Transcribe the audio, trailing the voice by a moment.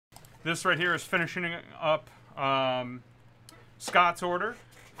This right here is finishing up Scott's order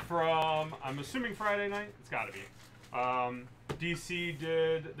from, I'm assuming Friday night? It's got to be. DC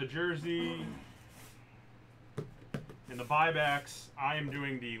did the jersey and the buybacks. I am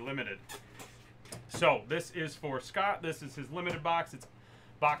doing the limited. So this is for Scott. This is his limited box. It's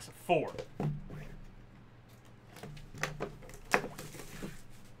box 4.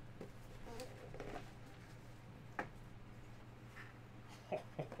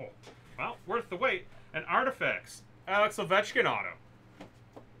 Well, worth the wait. And Artifacts. Alex Ovechkin auto.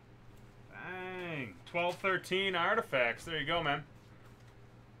 Bang. 12-13 Artifacts. There you go, man.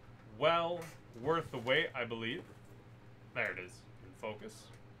 Well worth the wait, I believe. There it is. In focus.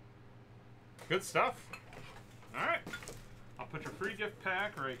 Good stuff. All right. I'll put your free gift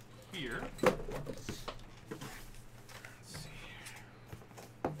pack right here. Let's see.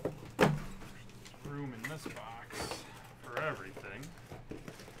 Room in this box for everything.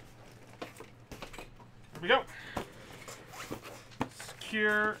 Here we go.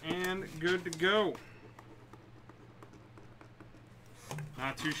 Secure and good to go.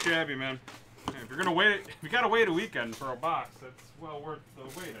 Not too shabby, man. If you're gonna wait, if you gotta wait a weekend for a box, that's well worth the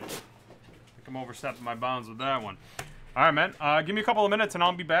wait. I think I'm overstepping my bounds with that one. All right, man. Give me a couple of minutes and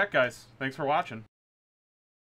I'll be back, guys. Thanks for watching.